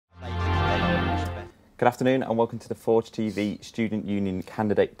Good afternoon and welcome to the Forge TV Student Union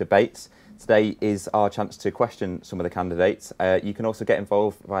Candidate Debates. Today is our chance to question some of the candidates. You can also get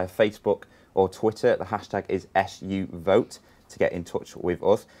involved via Facebook or Twitter. The hashtag is SUVote to get in touch with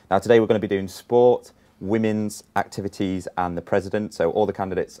us. Now today we're going to be doing sport, women's activities and the president. So all the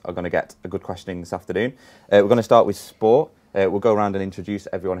candidates are going to get a good questioning this afternoon. We're going to start with sport. We'll go around and introduce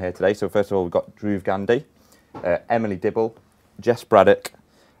everyone here today. So first of all we've got Dhruv Gandhi, Emily Dibble, Jess Braddock,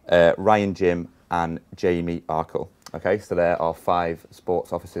 Ryan Jim and Jamie Arkle. Okay, so there are 5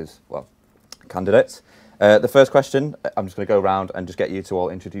 sports officers, well, candidates. The first question, I'm just going to go around and just get you to all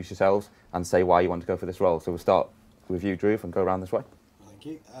introduce yourselves and say why you want to go for this role. So we'll start with you, Dhruv, and go around this way. Thank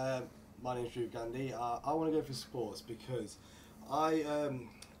you. My name is Dhruv Gandhi. I want to go for sports because I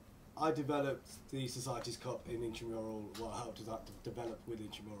developed the Societies Cup in intramural, well, I helped to develop with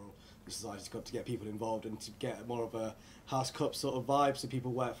intramural the Societies Cup to get people involved and to get more of a house cup sort of vibe so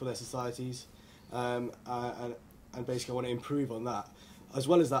people work for their societies. And basically I want to improve on that. As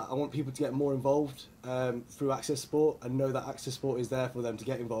well as that, I want people to get more involved through Access Sport and know that Access Sport is there for them to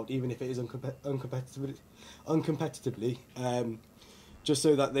get involved, even if it is uncompetitively, just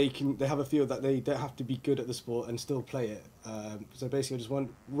so that they have a feel that they don't have to be good at the sport and still play it. So basically I just want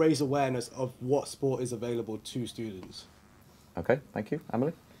to raise awareness of what sport is available to students. Okay, thank you.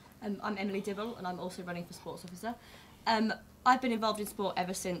 Emily? I'm Emily Dibble and I'm also running for sports officer. I've been involved in sport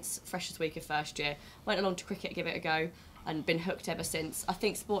ever since Freshers' Week of first year. Went along to cricket, give it a go, and been hooked ever since. I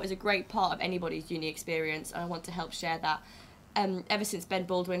think sport is a great part of anybody's uni experience, and I want to help share that. Ever since Ben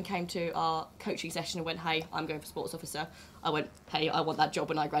Baldwin came to our coaching session and went, hey, I'm going for sports officer, I went, hey, I want that job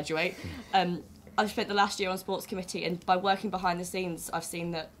when I graduate. I've spent the last year on sports committee, and by working behind the scenes, I've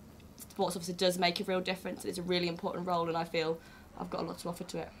seen that sports officer does make a real difference. It's a really important role, and I feel I've got a lot to offer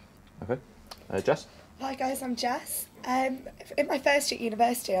to it. Okay. Jess? Hi guys, I'm Jess. In my first year at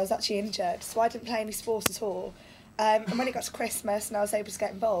university I was actually injured, so I didn't play any sports at all. And when it got to Christmas and I was able to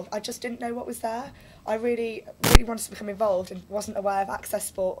get involved, I just didn't know what was there. I really wanted to become involved and wasn't aware of Access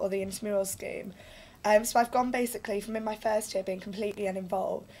Sport or the intramural scheme. So I've gone basically from in my first year being completely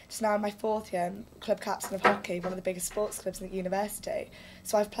uninvolved to now in my 4th year club captain of hockey, one of the biggest sports clubs in the university.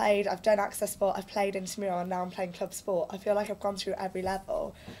 So I've done Access Sport, I've played intramural and now I'm playing club sport. I feel like I've gone through every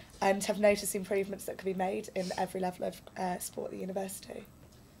level and have noticed improvements that could be made in every level of sport at the university.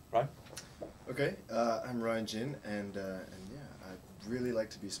 Right. Okay, I'm Ryan Jin, and yeah, I'd really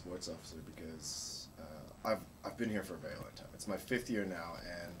like to be sports officer because I've been here for a very long time. It's my 5th year now,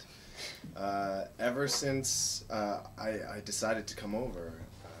 and ever since I decided to come over,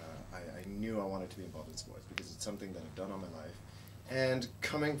 I knew I wanted to be involved in sports because it's something that I've done all my life. And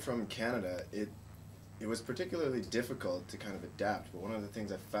coming from Canada, it was particularly difficult to kind of adapt, but one of the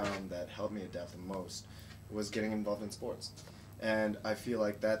things I found that helped me adapt the most was getting involved in sports. And I feel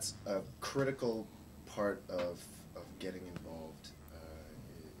like that's a critical part of getting involved,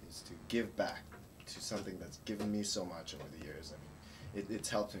 is to give back to something that's given me so much over the years. I mean, it's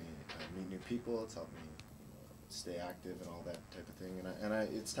helped me meet new people, it's helped me stay active and all that type of thing, and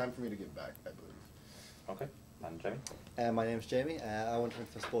it's time for me to give back, I believe. Okay. And Jamie? My name's Jamie. I want to run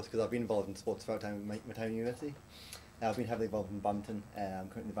for sports because I've been involved in sports throughout my time at university. I've been heavily involved in badminton. I'm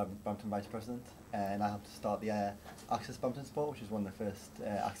currently the badminton vice president, and I helped to start the Access Badminton Sport, which is one of the first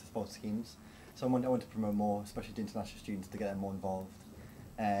Access Sports schemes. So I want to promote more, especially to international students, to get them more involved,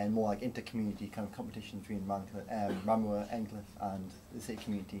 and more like inter-community kind of competitions between Ramsar, Endcliffe and the city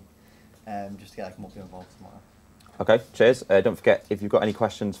community, just to get like more people involved tomorrow. Okay, cheers. Don't forget, if you've got any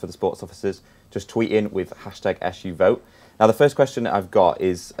questions for the sports officers, just tweet in with hashtag SUVote. Now, the first question that I've got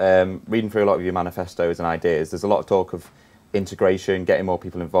is, reading through a lot of your manifestos and ideas, there's a lot of talk of integration, getting more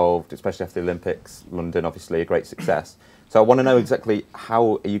people involved, especially after the Olympics, London, obviously, a great success. So I want to know exactly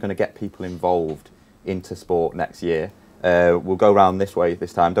how are you going to get people involved into sport next year? We'll go around this way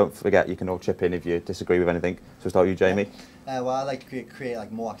this time. Don't forget, you can all chip in if you disagree with anything. So start with you, Jamie. Well, I like to create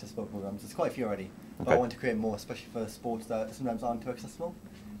like more access sport programs. There's quite a few already, but I want to create more, especially for sports that sometimes aren't too accessible,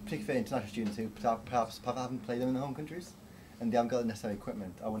 particularly for international students who perhaps haven't played them in their home countries, and they haven't got the necessary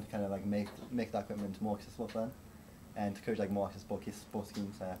equipment. I want to kind of like make that equipment more accessible for them, and to encourage like more access sports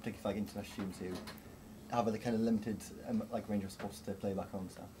schemes, particularly for like international students who have a kind of limited like range of sports to play back home.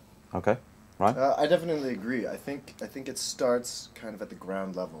 So. Okay. Right. I definitely agree. I think it starts kind of at the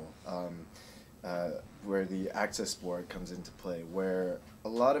ground level, where the access sport comes into play, where a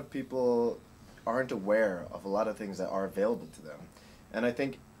lot of people aren't aware of a lot of things that are available to them, and I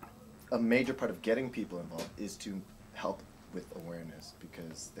think a major part of getting people involved is to help with awareness,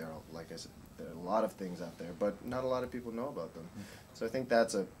 because there are, like I said, there are a lot of things out there, but not a lot of people know about them. So I think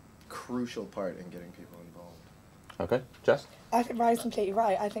that's a crucial part in getting people involved. Okay, Jess? I think Ryan's completely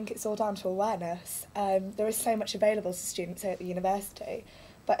right. I think it's all down to awareness. There is so much available to students here at the university,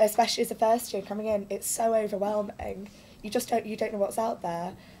 but especially as a first year coming in, it's so overwhelming. You don't know what's out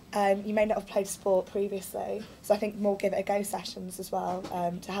there. You may not have played sport previously, so I think more give it a go sessions as well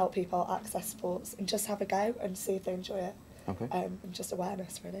to help people access sports and just have a go and see if they enjoy it. Okay. And just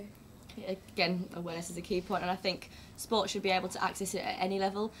awareness, really. Again, awareness is a key point, and I think sports should be able to access it at any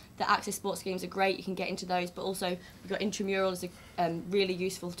level. The access sports schemes are great, you can get into those, but also we've got intramural as a really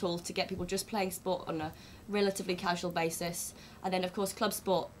useful tool to get people just playing sport on a relatively casual basis. And then of course club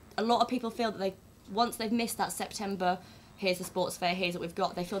sport, a lot of people feel that once they've missed that September, here's the sports fair, here's what we've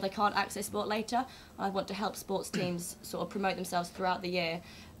got, they feel they can't access sport later. I want to help sports teams sort of promote themselves throughout the year.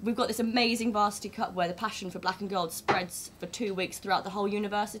 We've got this amazing varsity cup where the passion for black and gold spreads for 2 weeks throughout the whole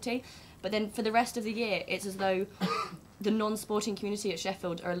university, but then for the rest of the year it's as though the non-sporting community at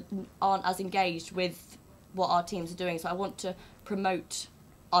Sheffield aren't as engaged with what our teams are doing. So I want to promote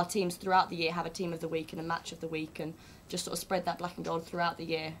our teams throughout the year, have a team of the week and a match of the week, and just sort of spread that black and gold throughout the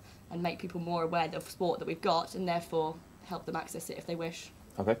year and make people more aware of sport that we've got, and therefore help them access it if they wish.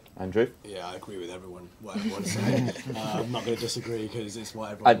 Okay, Andrew? Yeah, I agree with what everyone's saying. I'm not going to disagree because it's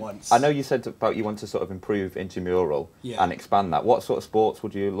what everyone wants. I know you said about you want to sort of improve intramural and expand that. What sort of sports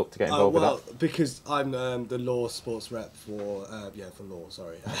would you look to get involved with that? Because I'm the law sports rep for law.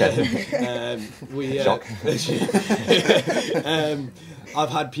 Sorry. Okay. Shock. I've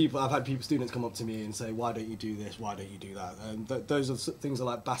had students come up to me and say, "Why don't you do this? Why don't you do that?" And those are things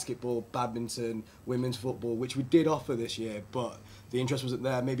like basketball, badminton, women's football, which we did offer this year, but the interest wasn't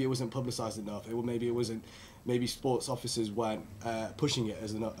there. Maybe it wasn't publicised enough. Maybe sports officers weren't pushing it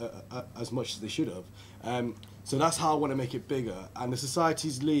as much as they should have. So that's how I want to make it bigger. And the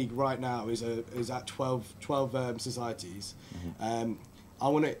Societies League right now is at 12 societies. Mm-hmm. I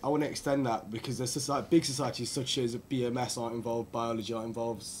want to extend that because there's big societies such as BMS aren't involved, biology aren't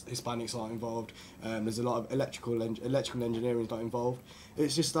involved, Hispanics aren't involved. There's a lot of electrical engineering is not involved.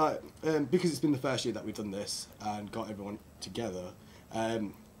 It's just that because it's been the first year that we've done this and got everyone together,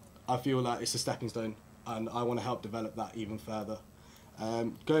 I feel like it's a stepping stone, and I want to help develop that even further.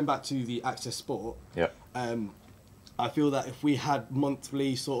 Going back to the access sport, I feel that if we had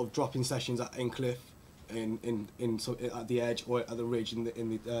monthly sort of drop-in sessions at Encliffe, at the edge or at the ridge in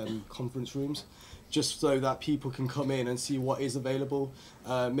the conference rooms, just so that people can come in and see what is available,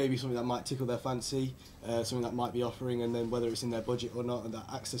 maybe something that might tickle their fancy, something that might be offering, and then whether it's in their budget or not, and that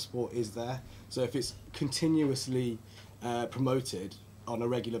access sport is there. So if it's continuously promoted on a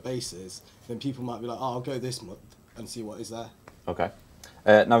regular basis, then people might be like, oh, I'll go this month and see what is there. Okay.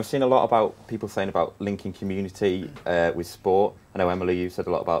 Now, I've seen a lot about people saying about linking community with sport. I know, Emily, you said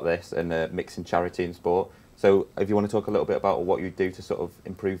a lot about this, and mixing charity and sport. So if you want to talk a little bit about what you do to sort of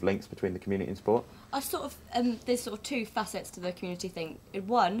improve links between the community and sport? There's sort of two facets to the community thing.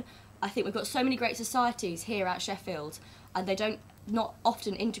 One, I think we've got so many great societies here at Sheffield, and they not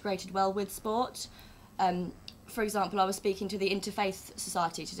often integrated well with sport. For example, I was speaking to the Interfaith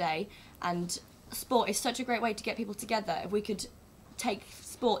Society today, and sport is such a great way to get people together. If we could take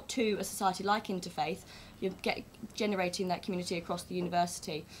sport to a society like Interfaith, you're generating that community across the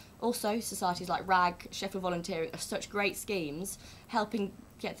university. Also, societies like RAG, Sheffield Volunteering are such great schemes, helping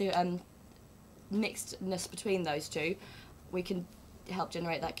get the mixedness between those two. We can help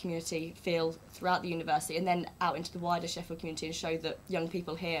generate that community feel throughout the university and then out into the wider Sheffield community and show that young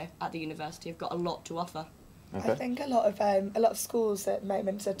people here at the university have got a lot to offer. Okay. I think a lot of schools at the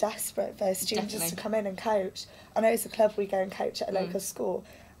moment are desperate for students just to come in and coach. I know it's a club we go and coach at a local school,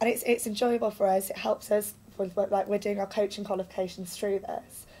 and it's enjoyable for us. It helps us with we're doing our coaching qualifications through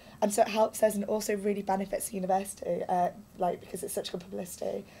this, and so it helps us and also really benefits the university, because it's such good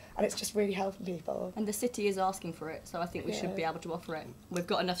publicity, and it's just really helping people. And the city is asking for it, so I think we should be able to offer it. We've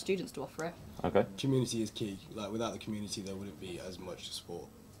got enough students to offer it. Okay. Community is key. Without the community, there wouldn't be as much sport.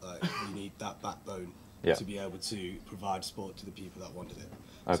 You need that backbone. To be able to provide sport to the people that wanted it.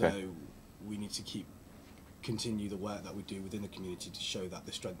 Okay. So we need to continue the work that we do within the community to show that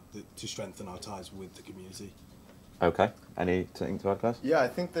to strengthen our ties with the community. Okay. Anything to add, guys? Yeah, I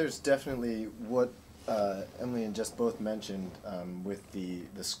think there's definitely what Emily and Jess both mentioned with the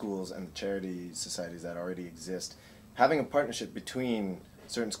schools and the charity societies that already exist. Having a partnership between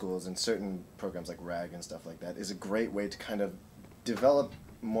certain schools and certain programs like RAG and stuff like that is a great way to kind of develop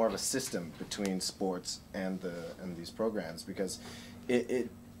more of a system between sports and these programs, because it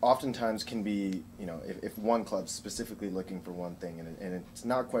oftentimes can be, if one club's specifically looking for one thing and it's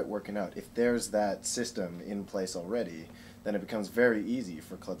not quite working out, if there's that system in place already, then it becomes very easy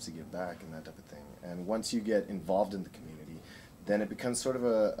for clubs to give back and that type of thing. And once you get involved in the community, then it becomes sort of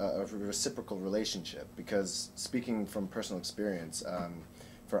a reciprocal relationship. Because speaking from personal experience,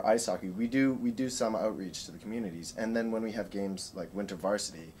 for ice hockey, we do some outreach to the communities, and then when we have games like Winter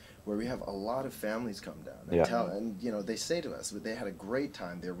Varsity, where we have a lot of families come down and and you know, they say to us that they had a great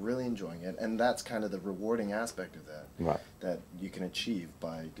time, they're really enjoying it, and that's kind of the rewarding aspect of that that you can achieve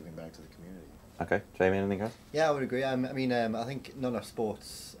by giving back to the community. Okay, Jamie, anything else? Yeah, I would agree. I mean, I think not enough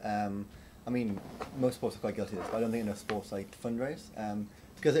sports. I mean, most sports are quite guilty of this, but I don't think enough sports like fundraise.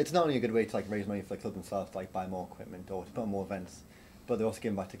 Because it's not only a good way to like raise money for the club themselves, to, like buy more equipment or to put on more events, but they're also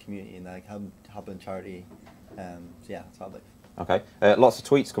giving back to the community and like helping charity. So yeah, that's what I believe. Okay, lots of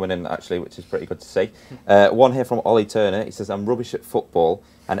tweets coming in actually, which is pretty good to see. One here from Ollie Turner. He says, "I'm rubbish at football,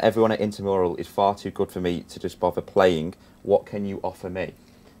 and everyone at Intramural is far too good for me to just bother playing. What can you offer me?"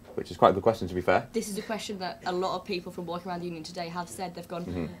 Which is quite a good question, to be fair. This is a question that a lot of people from walking around the union today have said. They've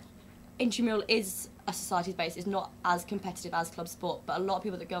gone, Intramural is a society's base. It's not as competitive as club sport, but a lot of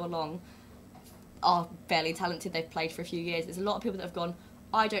people that go along are fairly talented. They've played for a few years. There's a lot of people that have gone,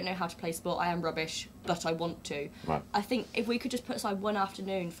 I don't know how to play sport. I am rubbish, but I want to. Right. I think if we could just put aside one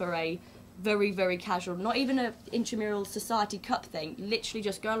afternoon for a very, very casual, not even a Intramural Society Cup thing, literally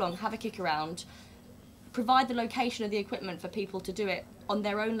just go along, have a kick around, provide the location of the equipment for people to do it on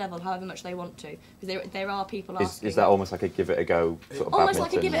their own level, however much they want to. Because there are people asking. Is that almost like a give it a go sort of almost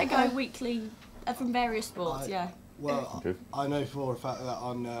like a give badminton? it a go weekly from various sports, yeah. Well, I know for a fact that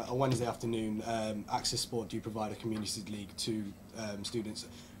on a Wednesday afternoon, Access Sport do provide a community league to students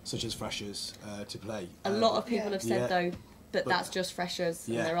such as freshers to play. A lot of people have said though that that's just freshers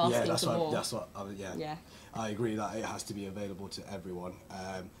and they're asking for more. That's what. I agree that it has to be available to everyone.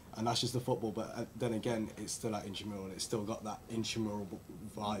 And that's just the football, but then again, it's still at intramural, and it's still got that intramural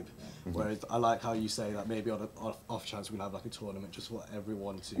vibe. Whereas I like how you say that maybe on an off chance we'll have like a tournament just for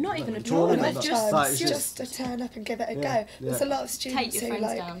everyone to. Not even a tournament, just to turn up and give it a go. There's a lot of students Take your who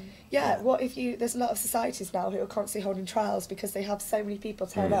friends like, down. what if you? There's a lot of societies now who are constantly holding trials because they have so many people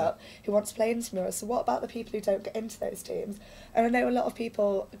turn up who want to play intramural. So what about the people who don't get into those teams? And I know a lot of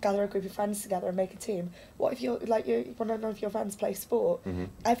people gather a group of friends together and make a team. What if you're like one of your friends play sport?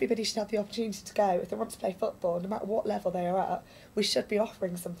 Everybody should have the opportunity to go. If they want to play football, no matter what level they are at, we should be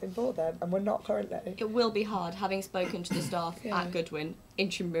offering something for them, and we're not currently. It will be hard, having spoken to the staff at Goodwin,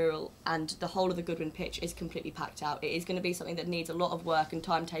 intramural and the whole of the Goodwin pitch is completely packed out. It is going to be something that needs a lot of work and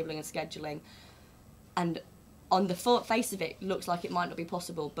timetabling and scheduling, and on the face of it, looks like it might not be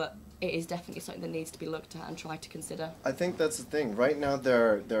possible, but it is definitely something that needs to be looked at and tried to consider. I think that's the thing. Right now,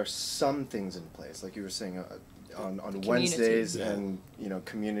 there are some things in place, like you were saying, on Wednesdays, and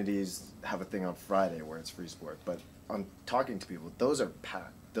communities have a thing on Friday where it's free sport. But on talking to people, those are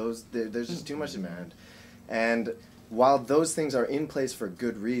packed. There's just too much demand, and while those things are in place for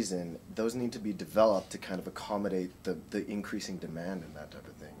good reason, those need to be developed to kind of accommodate the increasing demand and that type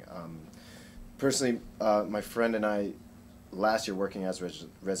of thing. Personally, my friend and I, last year working as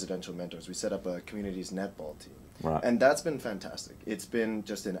residential mentors, we set up a community's netball team. Right. And that's been fantastic. It's been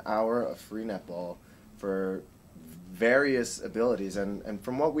just an hour of free netball for various abilities, and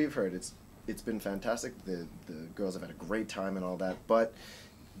from what we've heard, it's been fantastic. The girls have had a great time and all that, but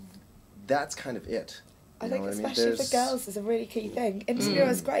that's kind of it. I think especially for girls is a really key thing. Intramural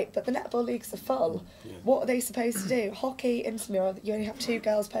is great, but the netball leagues are full. What are they supposed to do? Hockey, intramural, you only have 2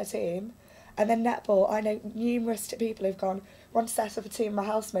 girls per team. And then netball, I know numerous people who've gone, want to set up a team of my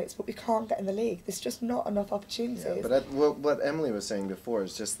housemates, but we can't get in the league. There's just not enough opportunities. Yeah, but what Emily was saying before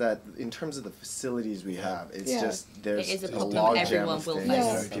is just that in terms of the facilities we have, it's just there's it is a a problem log jam everyone of will things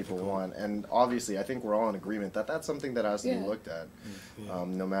face. that people want. And obviously, I think we're all in agreement that that's something that has to be looked at,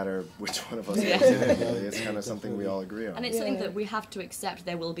 no matter which one of us is in it. It's kind of something we all agree on. And it's something that we have to accept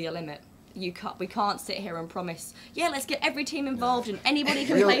there will be a limit. We can't sit here and promise, let's get every team involved and anybody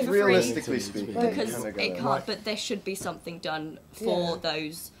can play for realistically free. speaking, Because it can't, but there should be something done for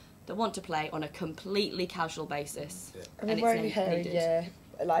those that want to play on a completely casual basis. I mean, we're only here a year.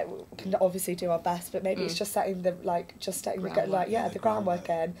 Like, we can obviously do our best, but maybe it's just setting the groundwork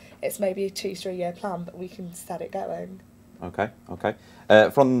in. It's maybe a 2-3 year plan, but we can set it going. Okay.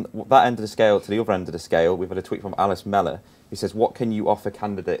 From that end of the scale to the other end of the scale, we've had a tweet from Alice Meller, who says, "What can you offer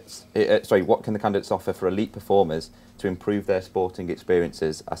candidates? What can the candidates offer for elite performers to improve their sporting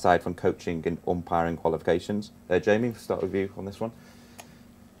experiences aside from coaching and umpiring qualifications?" Jamie, we'll start with you on this one.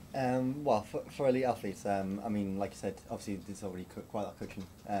 Well, for elite athletes, I mean, like you said, obviously there's already quite a lot of coaching,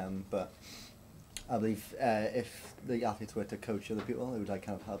 but I believe if the athletes were to coach other people, it would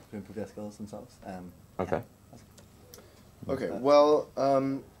kind of help to improve their skills themselves. Okay. Okay, well,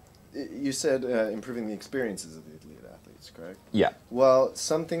 you said improving the experiences of the elite athletes. That's correct. Yeah. Well,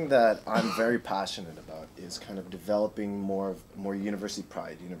 something that I'm very passionate about is kind of developing more university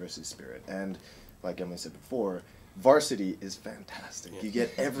pride, university spirit. And like Emily said before, varsity is fantastic. You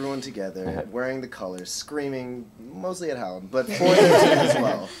get everyone together, wearing the colors, screaming, mostly at Hallam, but for their team as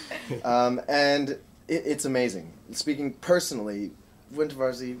well. And it's amazing. Speaking personally, went to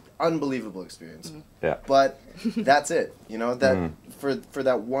varsity, unbelievable experience. Yeah. But that's it. You know, that for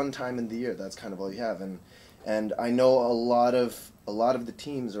that one time in the year, that's kind of all you have. And I know a lot of the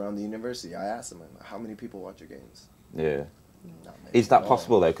teams around the university. I asked them, how many people watch your games? Yeah. Not many Is that at all.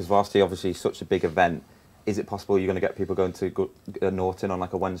 possible though? Because varsity obviously is such a big event. Is it possible you're going to get people going to Norton on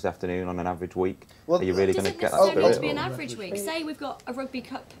like a Wednesday afternoon on an average week? Well, Are you really Does going it to get that necessarily need spirit? to be an or- average week? Say we've got a rugby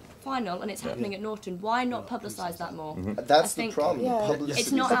cup final and it's happening at Norton. Why not publicise that more? That's I the think problem. Yeah. Publicity It's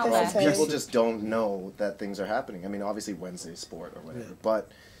is not the out problem. there. People just don't know that things are happening. I mean, obviously Wednesday sport or whatever,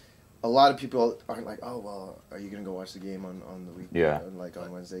 but a lot of people aren't like, oh, well, are you going to go watch the game on the week? Yeah. Like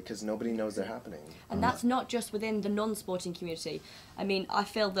on Wednesday? Because nobody knows they're happening. And that's not just within the non-sporting community. I mean, I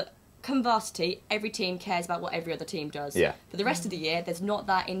feel that come varsity, every team cares about what every other team does. Yeah. For the rest of the year, there's not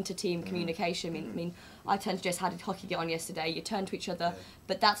that inter-team communication. I mean, I turned to just had hockey get on yesterday. You turn to each other,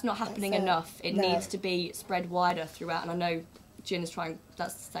 but that's not happening That's it. enough. It No. needs to be spread wider throughout. And I know Gin's trying.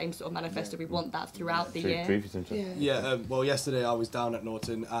 That's the same sort of manifesto. We want that throughout the year. Drew, something? Yeah, well, yesterday I was down at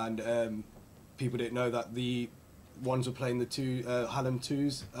Norton, and people didn't know that the ones were playing the two Hallam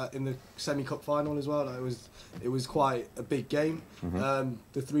twos in the semi-cup final as well. Like, it was quite a big game.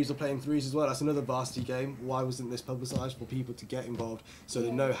 The threes are playing threes as well. That's another varsity game. Why wasn't this publicised for people to get involved so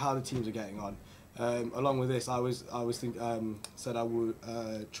they know how the teams are getting on? Along with this, said I would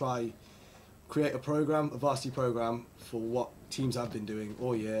create a program, a varsity program for what teams have been doing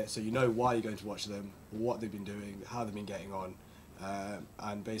all year, so you know why you're going to watch them, what they've been doing, how they've been getting on,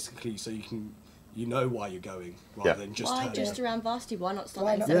 and basically so you know why you're going rather than just Why turning just up. around varsity? Why not start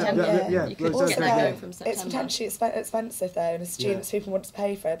Why in not? September? Yeah, You could Also, get that going from it's September. potentially expensive though, and as students people want to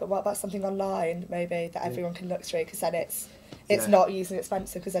pay for it, but what about something online maybe that everyone can look through, because then it's not using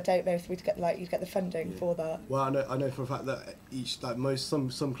expensive, because I don't know if you'd get the funding for that. Well, I know for a fact that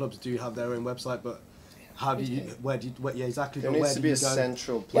some clubs do have their own website, but how do you exactly? There but needs where to do be you a go?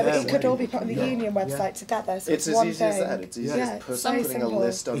 central Yeah, place. but it could all be put on the Yeah. union Yeah. website together, so It's it's as one easy thing. as that. It's easy Yeah, as it's very putting a simple.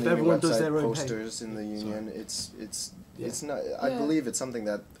 list on If the everyone does website, their own posters in the union. It's Yeah. not. I believe it's something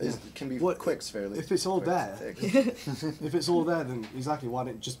that can be Well, quick fairly. if it's all quick there. fix. If it's all there, then exactly why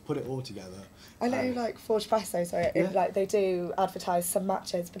don't you just put it all together? I know, like Forge Press, like they do advertise some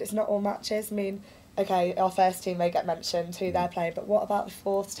matches, but it's not all matches. I mean, okay, our first team may get mentioned who they're playing, but what about the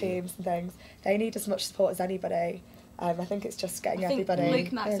fourth teams and things? They need as much support as anybody. I think it's just getting I think everybody.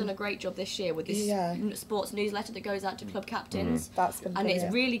 Luke Mack's in. done a great job this year with this sports newsletter that goes out to club captains. That's been And it's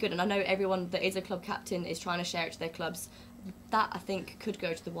brilliant. really good, and I know everyone that is a club captain is trying to share it to their clubs. That, I think, could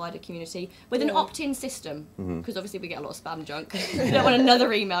go to the wider community with an opt-in system, because obviously we get a lot of spam junk. You don't want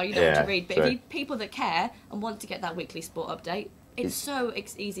another email you don't want to read, but if people that care and want to get that weekly sport update, it's so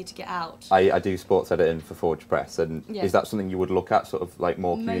easy to get out. I do sports editing for Forge Press, and Yeah. is that something you would look at, sort of like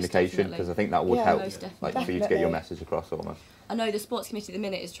more Most communication? definitely. Because I think that would Yeah, help, most like definitely. for you to get your Definitely. message across almost. I know the sports committee at the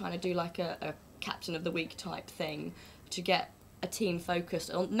minute is trying to do like a captain of the week type thing to get a team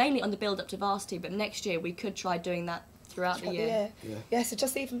focused mainly on the build up to varsity, but next year we could try doing that throughout the year. Yeah, so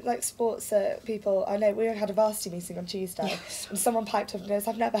just even like sports people, I know we had a varsity meeting on Tuesday and someone piped up and goes,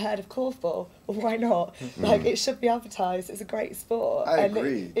 I've never heard of korfball. Well, why not? Like, it should be advertised. It's a great sport. I and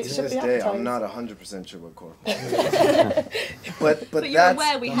agree. It To should this be day, advertised. I'm not 100% sure what korfball is. but But you're that's,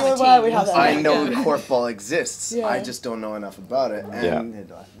 aware we have You're a team. aware we have it. I know Yeah. korfball exists. Yeah. I just don't know enough about it. And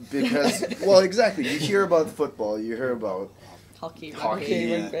Yeah. because, well, exactly. You hear about football, you hear about Hockey,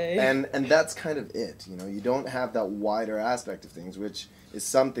 hockey, rugby. and that's kind of it. You know, you don't have that wider aspect of things, which is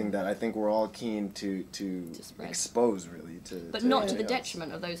something that I think we're all keen to spread. expose, really. But not to the everybody else.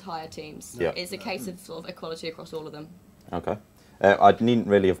 detriment of those higher teams. Yeah. It's a case of sort of equality across all of them. Okay. I needn't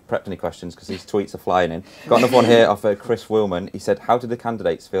really have prepped any questions because these tweets are flying in. Got another one here off Chris Willman. He said, how do the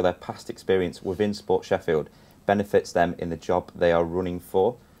candidates feel their past experience within Sport Sheffield benefits them in the job they are running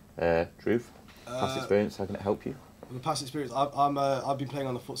for? Drew, past experience, how can it help you? The past experience, I've been playing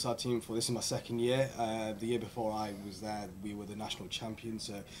on the futsal team for this is my second year. The year before I was there, we were the national champions.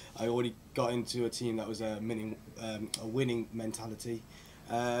 So I already got into a team that was a winning mentality,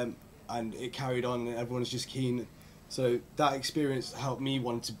 and it carried on. And everyone was just keen. So that experience helped me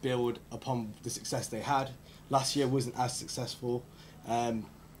want to build upon the success they had. Last year wasn't as successful,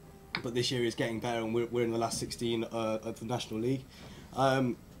 but this year is getting better, and we're in the last 16 of the National League.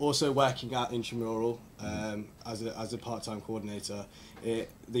 Also working at intramural as a part-time coordinator,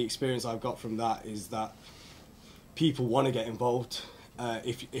 the experience I've got from that is that people want to get involved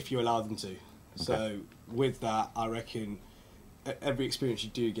if you allow them to. So with that, I reckon every experience you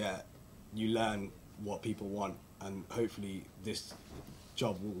do get, you learn what people want, and hopefully this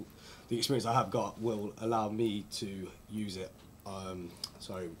job will, the experience I have got, will allow me to use it.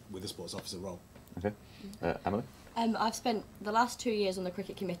 With the sports officer role. Okay, Emily. I've spent the last 2 years on the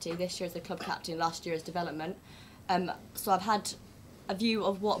cricket committee. This year as the club captain, last year as development. So I've had a view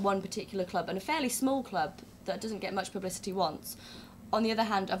of what one particular club, and a fairly small club that doesn't get much publicity, wants. On the other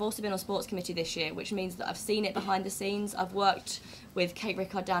hand, I've also been on sports committee this year, which means that I've seen it behind the scenes. I've worked with Kate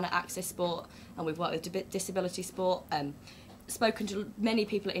Rickard down at Access Sport, and we've worked with disability sport. Spoken to many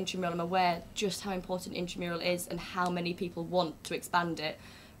people at intramural. I'm aware just how important intramural is and how many people want to expand it.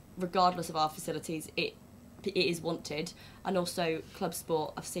 Regardless of our facilities, it is wanted. And also club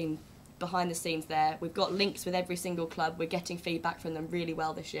sport, I've seen behind the scenes there. We've got links with every single club. We're getting feedback from them really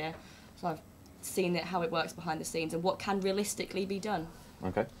well this year. So I've seen how it works behind the scenes and what can realistically be done.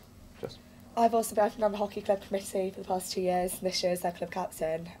 Okay, Jess. I've also been on the hockey club committee for the past 2 years, and this year as their club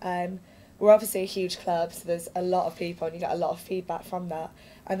captain. We're obviously a huge club, so there's a lot of people and you get a lot of feedback from that,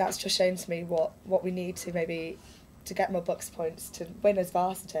 and that's just shown to me what we need to maybe to get more books points to win as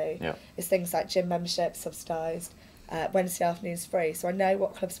varsity. Yeah. Is things like gym membership subsidised, Wednesday afternoons free, so I know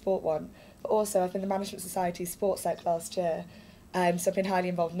what club sport want. But also I've been the Management Society sports sec last year, so I've been highly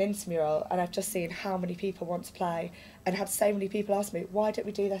involved in intramural, and I've just seen how many people want to play and had so many people ask me, why don't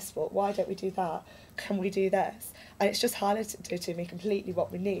we do this sport, why don't we do that, can we do this? And it's just highlighted to me completely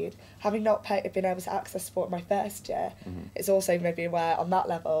what we need. Having not been able to access sport in my first year, it's also made me aware on that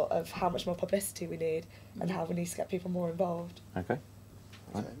level of how much more publicity we need and how we need to get people more involved. Okay.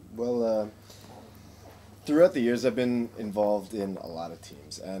 Okay. Well, throughout the years I've been involved in a lot of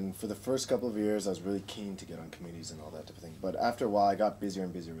teams, and for the first couple of years I was really keen to get on committees and all that type of thing. But after a while I got busier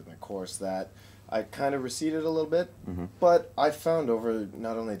and busier with my course that I kind of receded a little bit. But I found over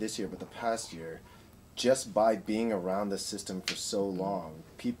not only this year but the past year, just by being around the system for so long,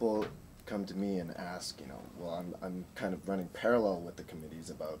 people come to me and ask, well, I'm kind of running parallel with the committees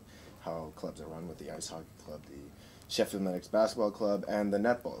about how clubs are run with the ice hockey club, the Sheffield Medics basketball club, and the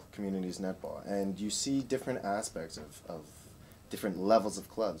netball, communities netball. And you see different aspects of different levels of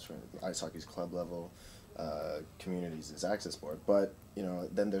clubs. For ice hockey's club level, communities is access sport, but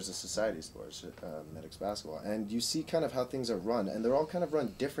then there's a society sports, medics basketball, and you see kind of how things are run, and they're all kind of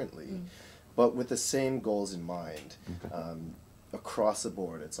run differently, but with the same goals in mind. Across the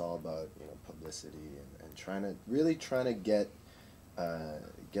board, it's all about publicity and trying to get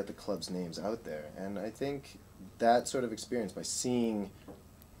the club's names out there. And I think that sort of experience, by seeing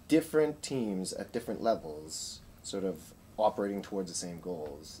different teams at different levels sort of operating towards the same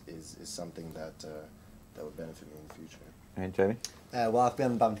goals, is something that would benefit me in the future. And Jamie? Well, I've been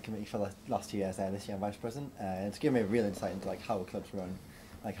on the badminton committee for the last 2 years. This year I'm vice president. It's given me a real insight into how a club's run,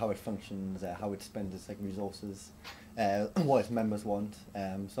 how it functions, how it spends its resources, what its members want.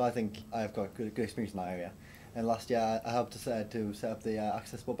 So I think I've got good experience in that area. And last year I helped to set up the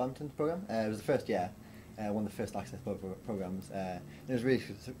Access Sport Badminton program. It was the first year, one of the first Access Sport programs. It was really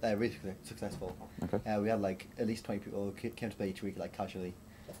successful. Okay. We had at least 20 people who came to play each week casually.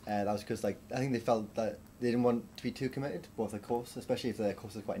 That was because I think they felt that they didn't want to be too committed to both the course, especially if the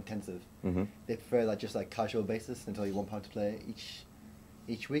course is quite intensive. They prefer just casual basis until you want pound to play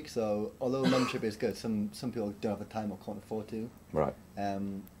each week. So although membership is good, some people don't have the time or can't afford to. Right.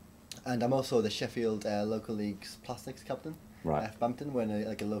 And I'm also the Sheffield local league's plastics captain. Right. For badminton, when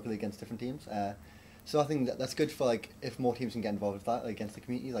a local league against different teams. So I think that's good for if more teams can get involved with that against the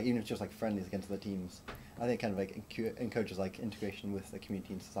community, even if it's just friendlies against other teams. I think it kind of encourages integration with the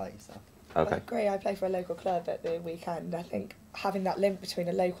community and society. So. Okay. I agree. I play for a local club at the weekend. I think having that link between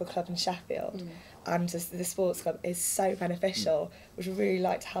a local club and Sheffield and the sports club is so beneficial. We'd really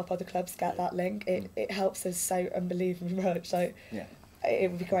like to help other clubs get that link. It helps us so unbelievably much. So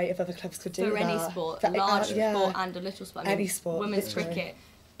it would be great if other clubs could do that. For any sport, a large sport and a little sport. Any sport. Women's cricket,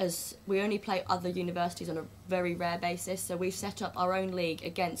 as we only play other universities on a very rare basis, so we've set up our own league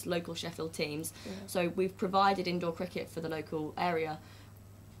against local Sheffield teams. So we've provided indoor cricket for the local area,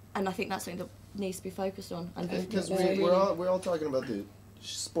 and I think that's something that needs to be focused on. Because we're all talking about the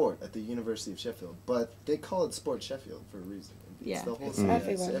sport at the University of Sheffield, but they call it Sport Sheffield for a reason. It's the whole It's thing.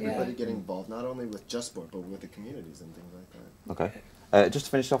 everyone, It's everybody getting involved, not only with just sport, but with the communities and things like that. Okay. Just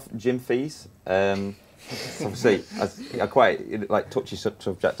to finish off, gym fees. It's obviously, a quite like touchy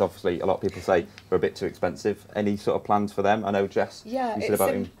subject. Obviously, a lot of people say they're a bit too expensive. Any sort of plans for them? I know Jess. Yeah, you said it's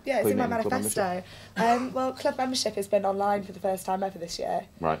about it's in my club manifesto. Well, club membership has been online for the first time ever this year.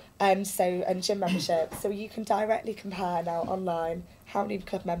 Right. And gym membership. So you can directly compare now online how many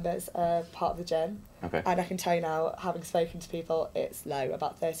club members are part of the gym. Okay. And I can tell you now, having spoken to people, it's low,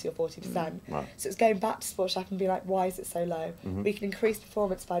 about 30 or 40%. Right. So it's going back to Sports Shop and being like, why is it so low? Mm-hmm. We can increase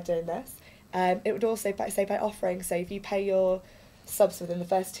performance by doing this. It would also, by offering, so if you pay your subs within the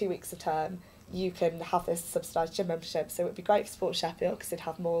first 2 weeks of term, you can have this subsidised gym membership. So it would be great for Sports Sheffield because they'd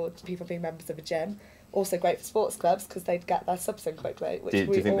have more people being members of a gym. Also great for sports clubs because they'd get their subs in quickly. Which Do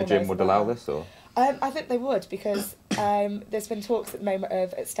you think the gym would allow this, or? I think they would because there's been talks at the moment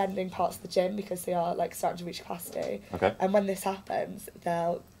of extending parts of the gym because they are like starting to reach capacity. Okay. And when this happens,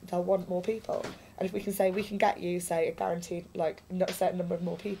 they'll want more people. And if we can say we can get you, say, a guaranteed like not a certain number of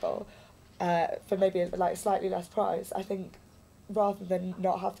more people, for maybe like a slightly less price, I think rather than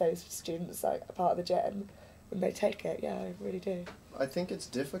not have those students like a part of the gym, when they take it, yeah, I really do. I think it's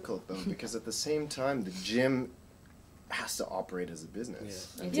difficult though because at the same time the gym has to operate as a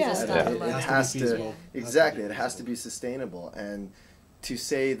business. Yeah. It has to exactly. It has to be sustainable, and to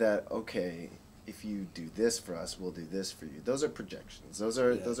say that okay, if you do this for us, we'll do this for you. Those are projections. Those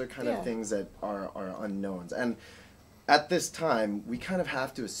are kind of things that are unknowns. And at this time, we kind of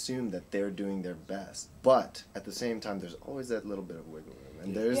have to assume that they're doing their best. But at the same time, there's always that little bit of wiggle room,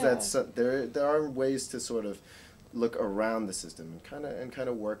 and there are ways to sort of look around the system and kind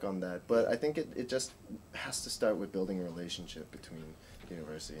of work on that. But I think it just has to start with building a relationship between the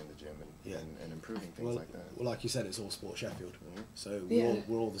university and the gym and improving things like that. Well, like you said, it's all Sport Sheffield, so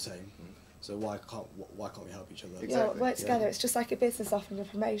we're all the same. So why can't we help each other? Exactly. Yeah, work together. It's just like a business offering a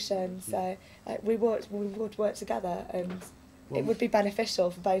promotion. So we would work together, and it would be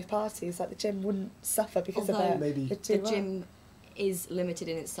beneficial for both parties. Like the gym wouldn't suffer because of it. Maybe the gym is limited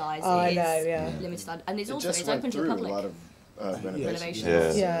in its size. Oh, it I is know, yeah. limited, and it's It also just it's went open to the through public. a lot of renovations.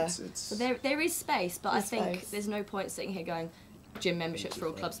 Renovations. Yeah. So there is space, but There's I think space. there's no point sitting here going gym memberships for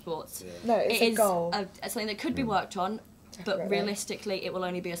all club sports. No, it's It a is goal. something that could be worked on, but Definitely. realistically, it will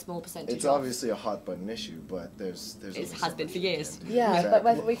only be a small percentage. It's obviously a hot button issue, but there's It only has so been much for you years. can do. Yeah, Exactly. but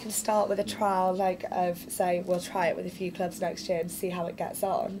whether we can start with a trial, like of say we'll try it with a few clubs next year and see how it gets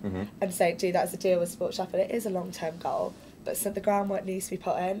on, and say do that as a deal with Sports Sheffield. It is a long-term goal, but so the groundwork needs to be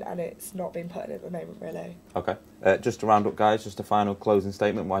put in, and it's not being put in at the moment, really. Okay. Just to round up, guys, just a final closing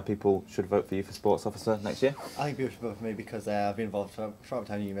statement why people should vote for you for Sports Officer next year. I think people should vote for me because I've been involved throughout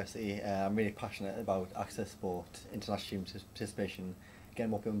Town University. I'm really passionate about access sport, international student participation,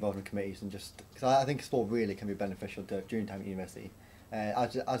 getting more people involved in committees, and just because I think sport really can be beneficial to during time at university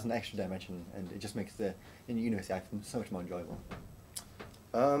as an extra dimension, and it just makes the university life so much more enjoyable.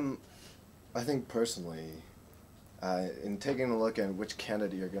 I think personally, in taking a look at which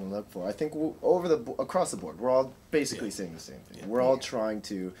candidate you're going to look for, I think across the board, we're all basically saying the same thing. Yeah. We're all trying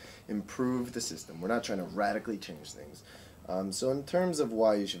to improve the system. We're not trying to radically change things. So in terms of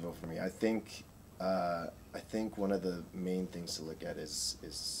why you should vote for me, I think one of the main things to look at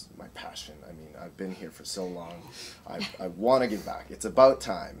is my passion. I mean, I've been here for so long. I want to give back. It's about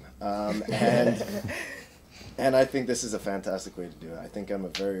time. And I think this is a fantastic way to do it. I think I'm a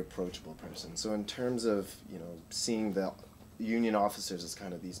very approachable person. So in terms of, seeing the union officers as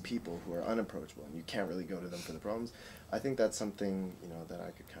kind of these people who are unapproachable and you can't really go to them for the problems, I think that's something, that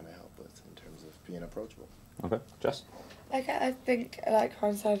I could kind of help with in terms of being approachable. Okay. Jess? Okay, I think, like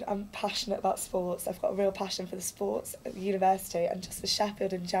Ryan said, I'm passionate about sports. I've got a real passion for the sports at the university and just for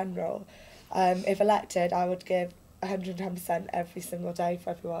Sheffield in general. If elected, I would give 110% every single day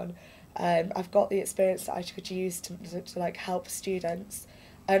for everyone. I've got the experience that I could use to like help students,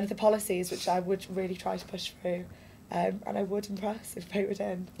 and the policies which I would really try to push through, and I would impress if voted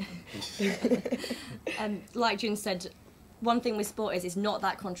in. Like June said, one thing with sport is it's not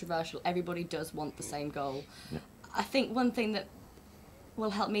that controversial. Everybody does want the same goal. Yeah. I think one thing that will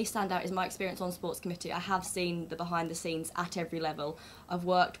help me stand out is my experience on sports committee. I have seen the behind the scenes at every level. I've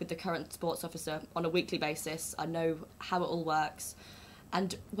worked with the current sports officer on a weekly basis. I know how it all works.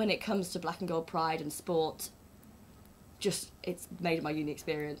 And when it comes to Black and Gold Pride and sport, it's made my uni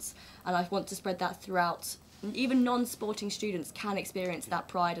experience. And I want to spread that throughout. Even non-sporting students can experience that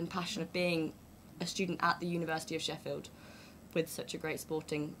pride and passion of being a student at the University of Sheffield with such a great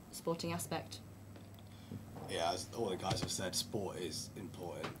sporting aspect. Yeah, as all the guys have said, sport is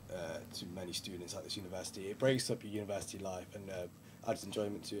important to many students at this university. It breaks up your university life and adds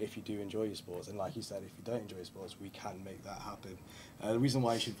enjoyment to if you do enjoy your sports. And like you said, if you don't enjoy sports, we can make that happen. The reason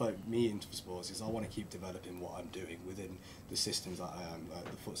why you should vote me into sports is I want to keep developing what I'm doing within the systems that I am. Like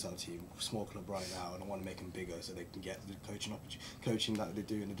the futsal team, small club right now, and I want to make them bigger so they can get the coaching that they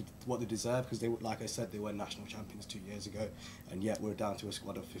do and what they deserve. Because they, like I said, they were national champions 2 years ago, and yet we're down to a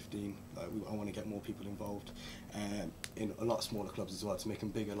squad of 15. I want to get more people involved in a lot smaller clubs as well to make them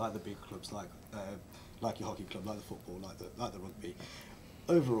bigger, like the big clubs, like your hockey club, like the football, like the rugby.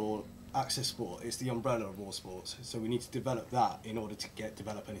 Overall, access sport is the umbrella of all sports, so we need to develop that in order to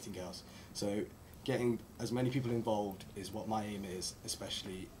develop anything else. So getting as many people involved is what my aim is,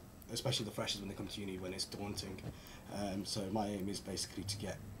 especially the freshers when they come to uni, when it's daunting. So my aim is basically to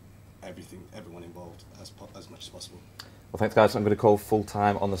get everyone involved as much as possible. Well, thanks guys. I'm going to call full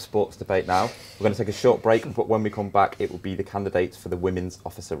time on the sports debate now. We're going to take a short break, but when we come back, it will be the candidates for the women's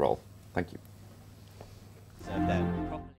officer role. Thank you.